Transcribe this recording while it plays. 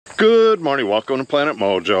Good morning, welcome to Planet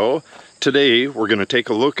Mojo. Today we're going to take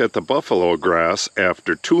a look at the buffalo grass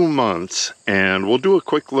after 2 months, and we'll do a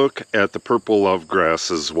quick look at the purple love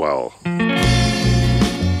grass as well.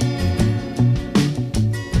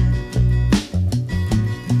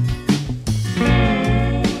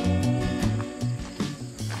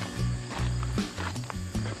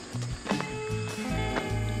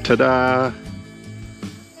 Ta-da!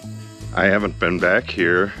 I haven't been back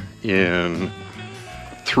here in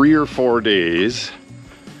 3 or 4 days,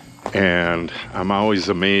 and I'm always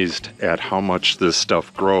amazed at how much this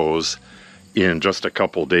stuff grows in just a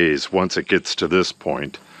couple days once it gets to this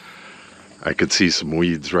point. I could see some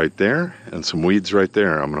weeds right there and some weeds right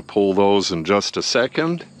there. I'm going to pull those in just a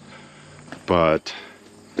second, but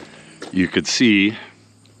you could see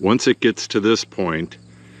once it gets to this point,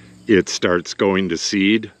 it starts going to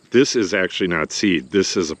seed. This is actually not seed,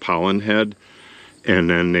 this is a pollen head, and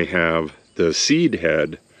then they have the seed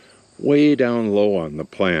head way down low on the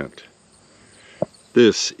plant.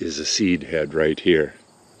 This is a seed head right here,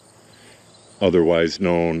 otherwise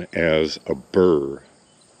known as a burr.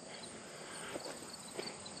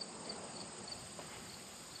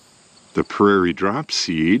 The prairie drop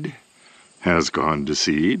seed has gone to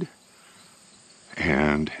seed,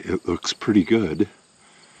 and it looks pretty good.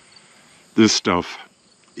 This stuff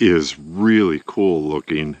is really cool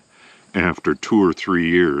looking after 2 or 3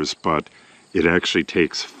 years, but it actually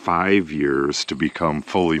takes 5 years to become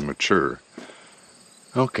fully mature.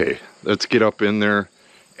 Okay, let's get up in there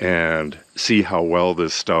and see how well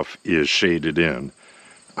this stuff is shaded in.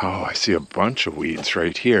 Oh, I see a bunch of weeds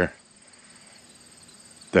right here.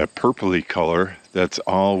 That purpley color, that's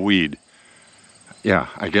all weed. Yeah,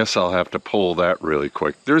 I guess I'll have to pull that really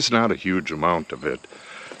quick. There's not a huge amount of it.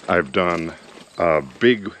 I've done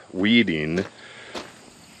big weeding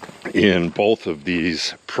in both of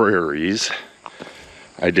these prairies.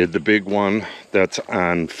 I did the big one that's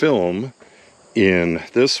on film in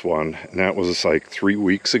this one, and that was like 3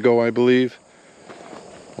 weeks ago, I believe.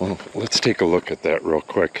 Well, let's take a look at that real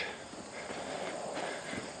quick.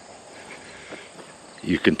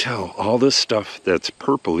 You can tell all this stuff that's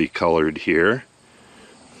purpley colored here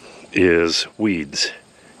is weeds.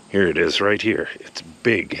 Here it is right here. It's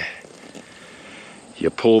big. You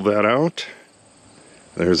pull that out.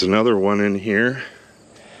 There's another one in here.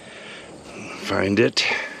 Find it.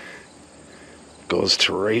 Goes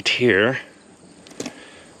to right here.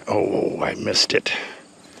 Oh, I missed it.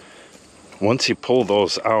 Once you pull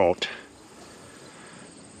those out,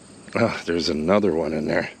 there's another one in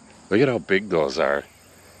there. Look at how big those are.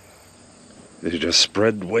 They just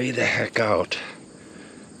spread way the heck out.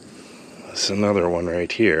 There's another one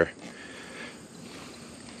right here.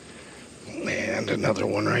 And another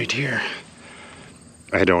one right here.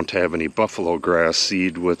 I don't have any buffalo grass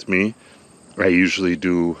seed with me. I usually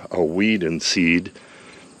do a weed and seed,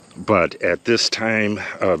 but at this time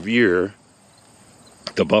of year,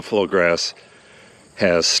 the buffalo grass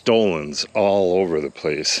has stolons all over the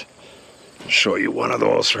place. I'll show you one of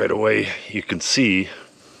those right away. You can see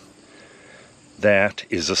that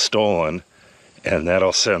is a stolon, and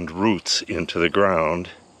that'll send roots into the ground.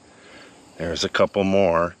 There's a couple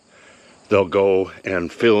more. They'll go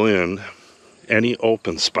and fill in any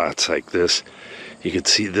open spots like this. You can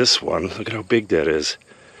see this one. Look at how big that is.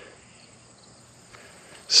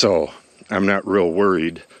 So I'm not real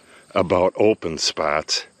worried about open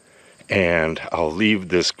spots, and I'll leave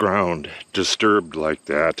this ground disturbed like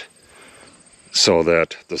that so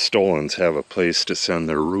that the stolons have a place to send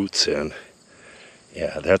their roots in.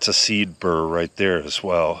 Yeah, that's a seed burr right there as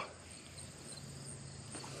well.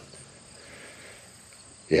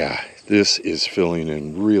 Yeah, this is filling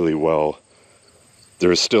in really well.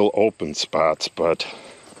 There's still open spots, but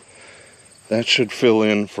that should fill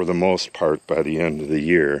in for the most part by the end of the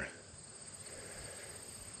year.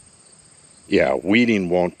 Yeah, weeding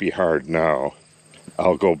won't be hard now.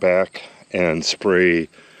 I'll go back and spray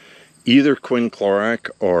either quinclorac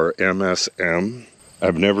or MSM.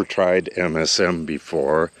 I've never tried MSM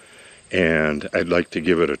before, and I'd like to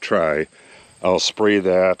give it a try. I'll spray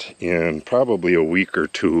that in probably a week or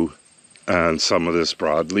 2 on some of this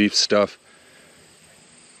broadleaf stuff,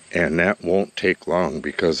 and that won't take long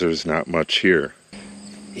because there's not much here.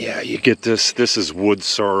 Yeah, you get this. This is wood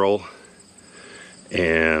sorrel,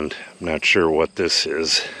 and I'm not sure what this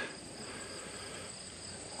is,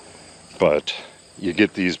 but you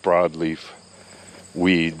get these broadleaf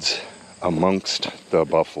weeds amongst the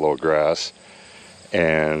buffalo grass,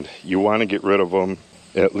 and you want to get rid of them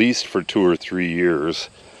at least for 2 or 3 years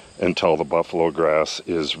until the buffalo grass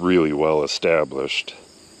is really well established.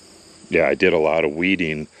 Yeah, I did a lot of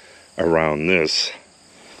weeding around this.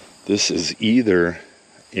 This is either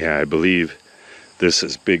Yeah, I believe this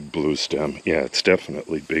is big blue stem. Yeah, it's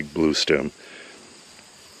definitely big blue stem.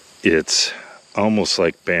 It's almost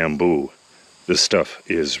like bamboo. This stuff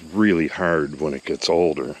is really hard when it gets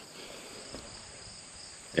older.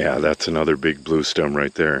 Yeah, that's another big blue stem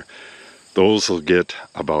right there. Those will get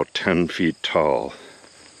about 10 feet tall.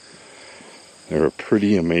 They're a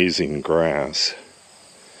pretty amazing grass.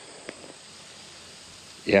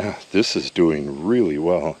 Yeah, this is doing really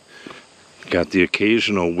well. Got the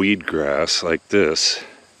occasional weed grass like this,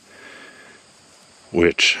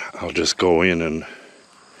 which I'll just go in and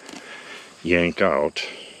yank out.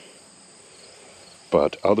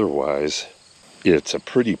 But otherwise, it's a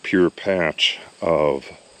pretty pure patch of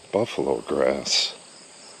buffalo grass.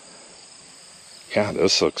 Yeah,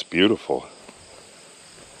 this looks beautiful.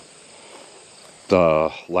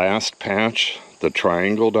 The last patch, the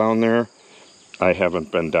triangle down there, I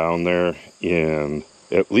haven't been down there in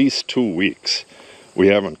at least 2 weeks. We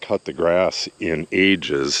haven't cut the grass in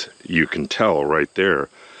ages. You can tell right there.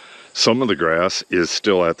 Some of the grass is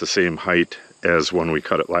still at the same height as when we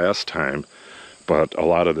cut it last time, but a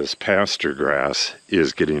lot of this pasture grass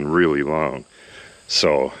is getting really long.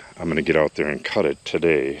 So I'm going to get out there and cut it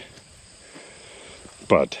today.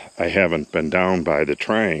 But I haven't been down by the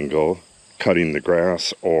triangle cutting the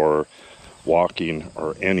grass or walking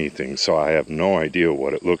or anything, so I have no idea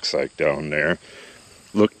what it looks like down there.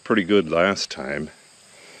 Looked pretty good last time.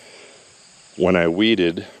 When I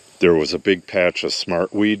weeded, there was a big patch of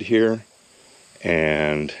smartweed here,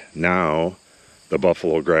 and now the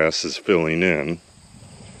buffalo grass is filling in.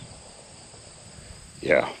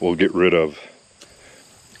 Yeah, we'll get rid of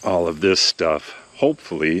all of this stuff,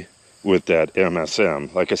 hopefully with that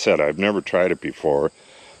MSM. Like I said, I've never tried it before,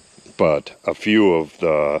 but a few of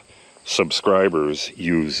the subscribers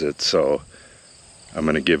use it, so I'm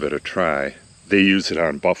going to give it a try. They use it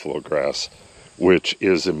on buffalo grass, which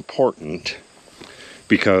is important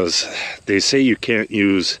because they say you can't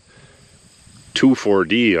use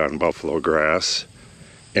 2,4-D on buffalo grass,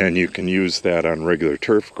 and you can use that on regular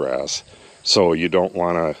turf grass. So you don't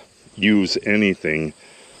want to use anything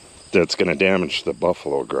that's going to damage the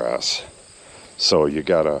buffalo grass. So you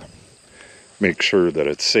gotta make sure that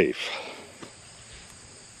it's safe.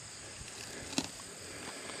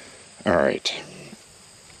 All right.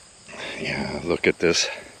 Yeah, look at this.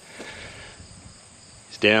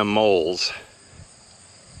 These damn moles.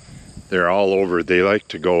 They're all over. They like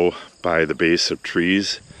to go by the base of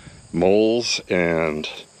trees. Moles and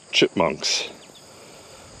chipmunks.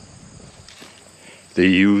 They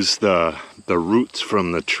use the roots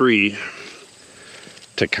from the tree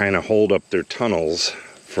to kind of hold up their tunnels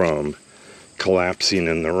from collapsing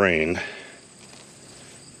in the rain.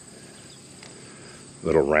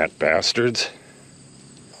 Little rat bastards.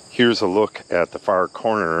 Here's a look at the far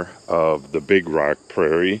corner of the Big Rock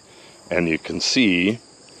Prairie, and you can see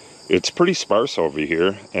it's pretty sparse over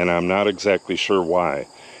here, and I'm not exactly sure why.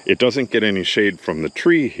 It doesn't get any shade from the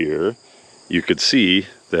tree here. You could see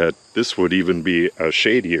that this would even be a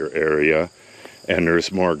shadier area, and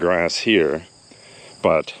there's more grass here.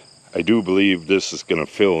 But I do believe this is going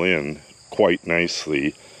to fill in quite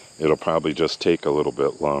nicely. It'll probably just take a little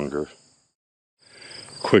bit longer.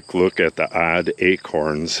 Quick look at the odd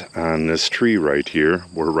acorns on this tree right here.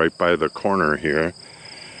 We're right by the corner here.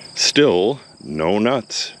 Still no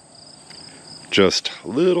nuts. Just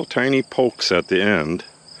little tiny pokes at the end.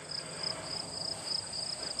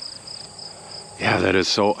 Yeah, that is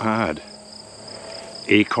so odd.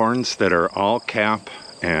 Acorns that are all cap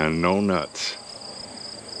and no nuts.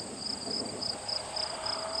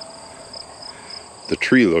 The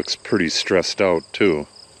tree looks pretty stressed out too.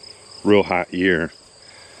 Real hot year.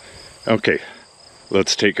 Okay,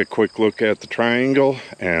 let's take a quick look at the triangle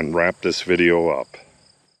and wrap this video up.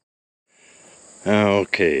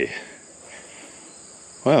 Okay.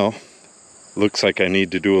 Well, looks like I need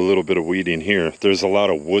to do a little bit of weeding here. There's a lot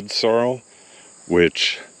of wood sorrel,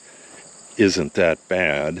 which isn't that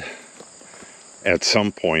bad. At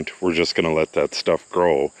some point, we're just going to let that stuff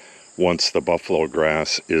grow once the buffalo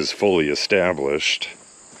grass is fully established.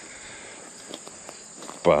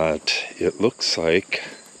 But it looks like,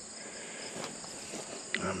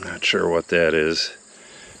 I'm not sure what that is,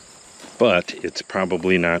 but it's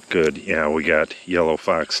probably not good. Yeah, we got yellow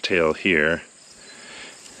foxtail here.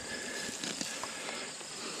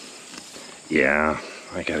 Yeah,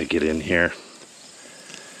 I gotta get in here.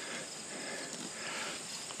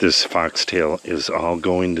 This foxtail is all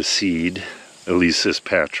going to seed, at least this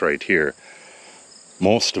patch right here.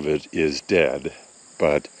 Most of it is dead,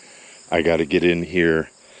 but I gotta get in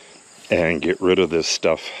here and get rid of this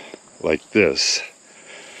stuff like this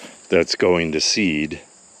that's going to seed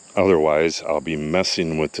Otherwise, I'll be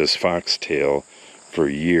messing with this foxtail for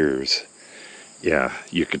years. Yeah,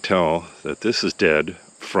 you could tell that this is dead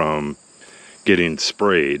from getting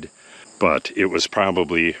sprayed, but it was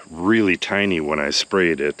probably really tiny when I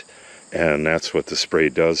sprayed it, and that's what the spray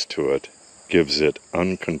does to it. Gives it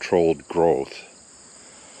uncontrolled growth.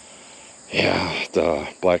 Yeah, the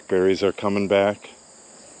blackberries are coming back.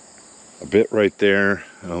 A bit right there,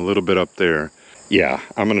 and a little bit up there. Yeah,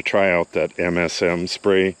 I'm going to try out that MSM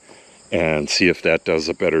spray and see if that does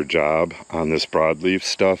a better job on this broadleaf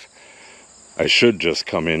stuff. I should just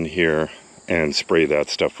come in here and spray that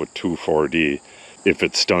stuff with 2,4-D. If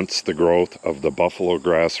it stunts the growth of the buffalo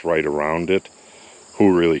grass right around it,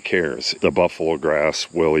 who really cares? The buffalo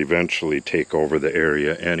grass will eventually take over the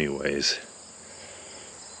area anyways.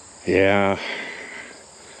 Yeah,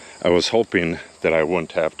 I was hoping that I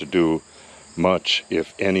wouldn't have to do much,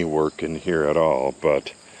 if any, work in here at all,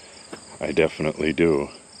 but I definitely do.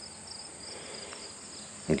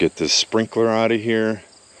 I'll get this sprinkler out of here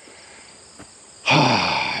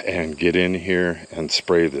and get in here and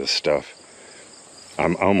spray this stuff.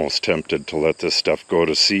 I'm almost tempted to let this stuff go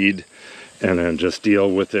to seed and then just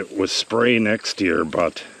deal with it with spray next year,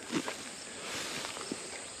 but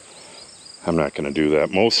I'm not going to do that.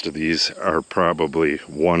 Most of these are probably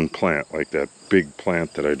one plant, like that big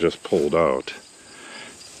plant that I just pulled out.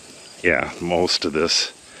 Yeah, most of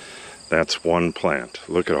this, that's one plant.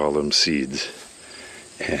 Look at all them seeds.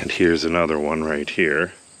 And here's another one right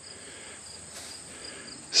here.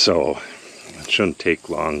 So, it shouldn't take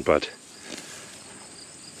long, but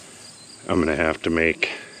I'm going to have to make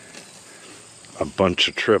a bunch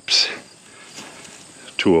of trips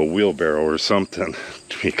to a wheelbarrow or something,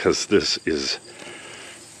 because this is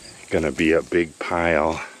going to be a big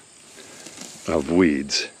pile of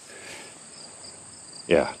weeds.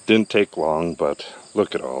 Yeah, didn't take long, but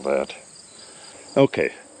look at all that.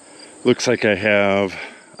 Okay, looks like I have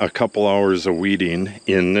a couple hours of weeding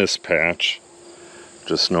in this patch.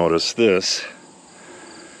 Just notice this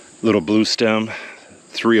little blue stem,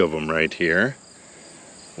 3 of them right here.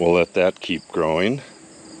 We'll let that keep growing.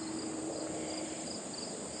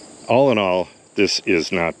 All in all, this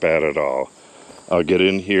is not bad at all. I'll get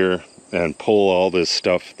in here and pull all this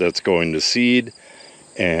stuff that's going to seed,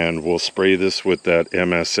 and we'll spray this with that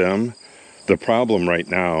MSM. The problem right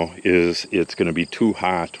now is it's going to be too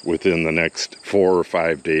hot within the next 4 or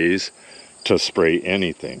 5 days to spray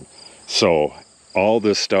anything. So all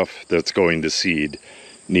this stuff that's going to seed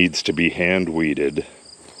needs to be hand weeded.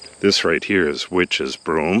 This right here is witch's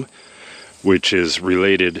broom, which is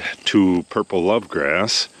related to purple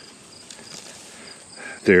lovegrass.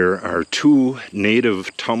 There are 2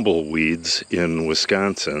 native tumbleweeds in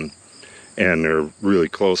Wisconsin, and they're really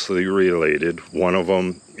closely related. One of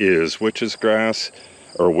them is witch's grass,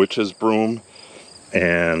 or witch's broom,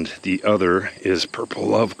 and the other is purple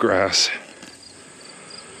lovegrass.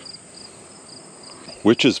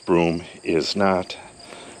 Witch's broom is not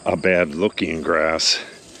a bad looking grass,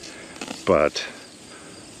 but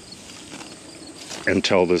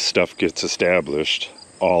until this stuff gets established,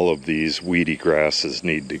 all of these weedy grasses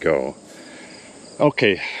need to go.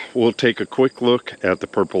 Okay, we'll take a quick look at the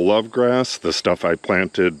purple lovegrass, the stuff I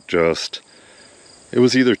planted it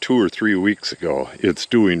was either 2 or 3 weeks ago. It's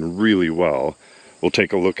doing really well. We'll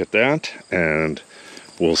take a look at that and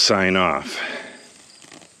we'll sign off.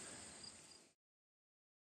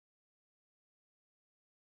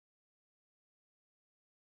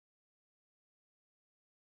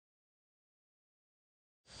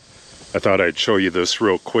 I thought I'd show you this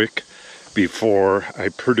real quick before I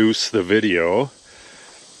produce the video.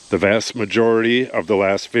 The vast majority of the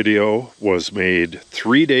last video was made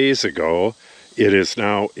 3 days ago. It is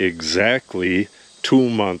now exactly 2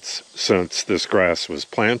 months since this grass was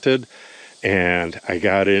planted, and I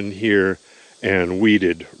got in here and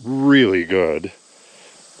weeded really good.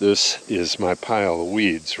 This is my pile of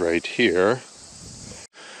weeds right here.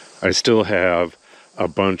 I still have a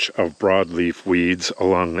bunch of broadleaf weeds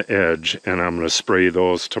along the edge, and I'm going to spray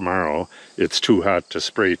those tomorrow. It's too hot to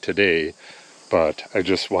spray today, but I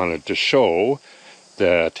just wanted to show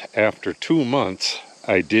that after 2 months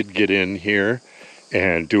I did get in here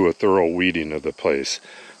and do a thorough weeding of the place.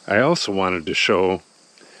 I also wanted to show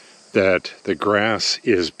that the grass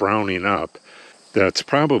is browning up. That's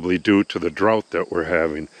probably due to the drought that we're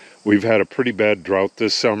having. We've had a pretty bad drought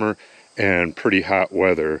this summer and pretty hot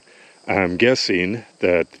weather. I'm guessing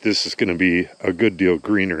that this is going to be a good deal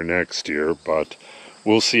greener next year, but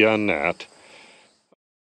we'll see on that.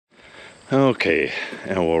 Okay,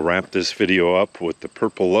 and we'll wrap this video up with the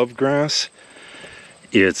purple lovegrass.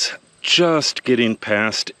 It's just getting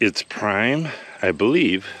past its prime, I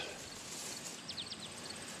believe.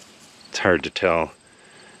 It's hard to tell.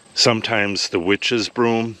 Sometimes the witch's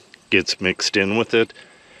broom gets mixed in with it,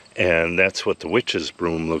 and that's what the witch's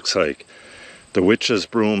broom looks like. The witch's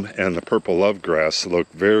broom and the purple lovegrass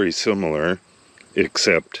look very similar,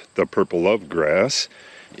 except the purple lovegrass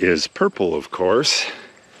is purple, of course.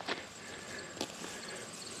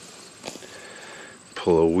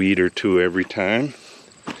 Pull a weed or two every time.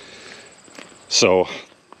 So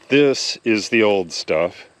this is the old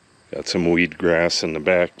stuff. Got some weed grass in the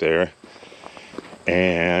back there.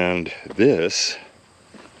 And this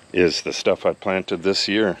is the stuff I planted this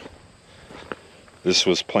year. This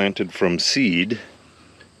was planted from seed,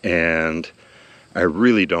 and I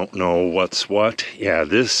really don't know what's what. Yeah,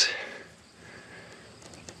 this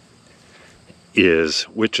is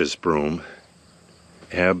witch's broom,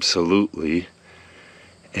 absolutely.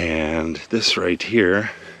 And this right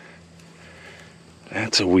here,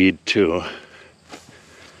 that's a weed too.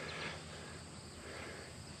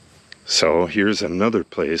 So here's another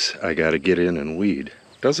place I gotta get in and weed.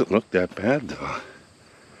 Doesn't look that bad though.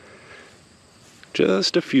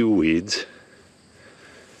 Just a few weeds.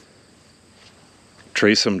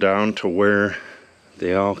 Trace them down to where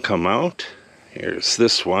they all come out. Here's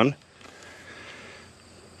this one.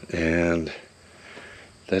 And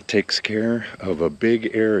that takes care of a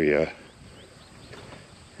big area.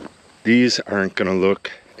 These aren't gonna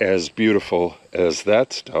look as beautiful as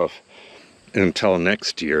that stuff until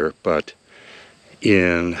next year, but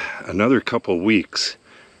in another couple weeks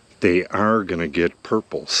they are gonna get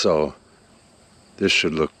purple, so this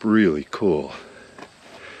should look really cool.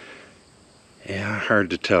 Yeah, hard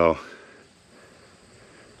to tell.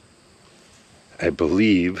 I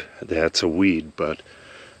believe that's a weed, but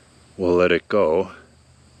we'll let it go.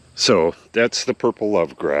 So that's the purple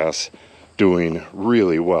lovegrass doing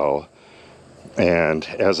really well. And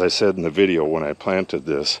as I said in the video when I planted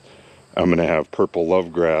this, I'm going to have purple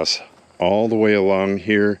lovegrass all the way along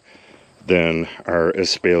here, then our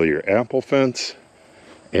espalier apple fence,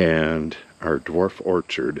 and our dwarf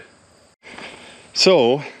orchard.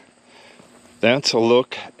 So that's a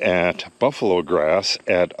look at buffalo grass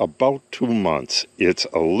at about 2 months. It's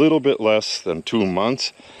a little bit less than 2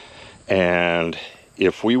 months, and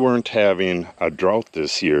if we weren't having a drought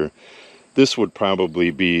this year, this would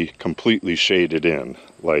probably be completely shaded in,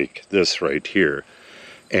 like this right here.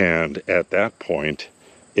 And at that point,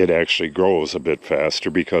 it actually grows a bit faster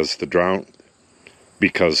because the ground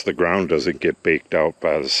doesn't get baked out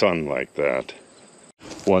by the sun like that.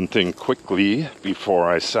 One thing quickly before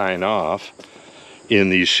I sign off, in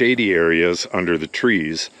these shady areas under the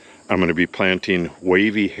trees, I'm going to be planting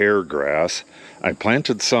wavy hair grass. I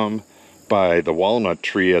planted some by the walnut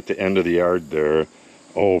tree at the end of the yard there,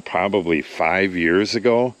 probably 5 years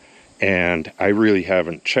ago, and I really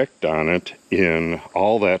haven't checked on it in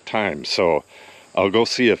all that time, so I'll go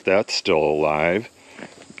see if that's still alive,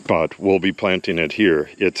 but we'll be planting it here.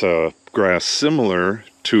 It's a grass similar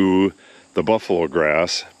to the buffalo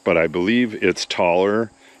grass, but I believe it's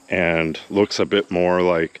taller and looks a bit more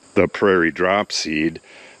like the prairie drop seed,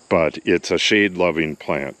 but it's a shade-loving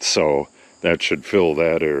plant, so that should fill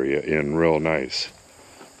that area in real nice.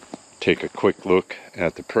 Take a quick look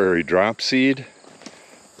at the prairie drop seed.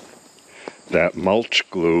 That mulch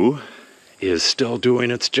glue is still doing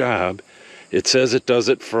its job. It says it does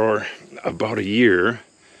it for about a year,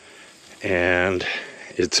 and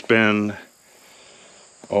it's been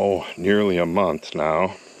nearly a month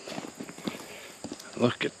now.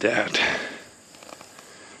 Look at that.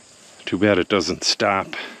 Too bad it doesn't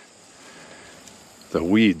stop the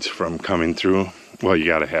weeds from coming through. Well, you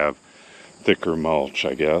gotta have thicker mulch,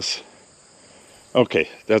 I guess. Okay,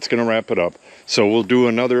 that's gonna wrap it up. So we'll do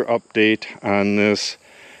another update on this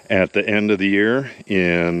at the end of the year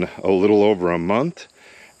in a little over a month.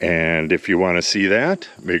 And if you want to see that,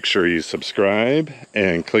 make sure you subscribe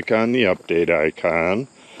and click on the update icon.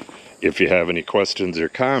 If you have any questions or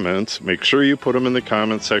comments, make sure you put them in the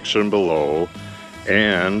comment section below.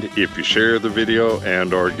 And if you share the video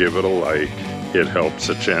and or give it a like, it helps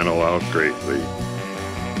the channel out greatly.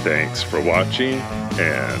 Thanks for watching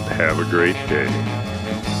and have a great day.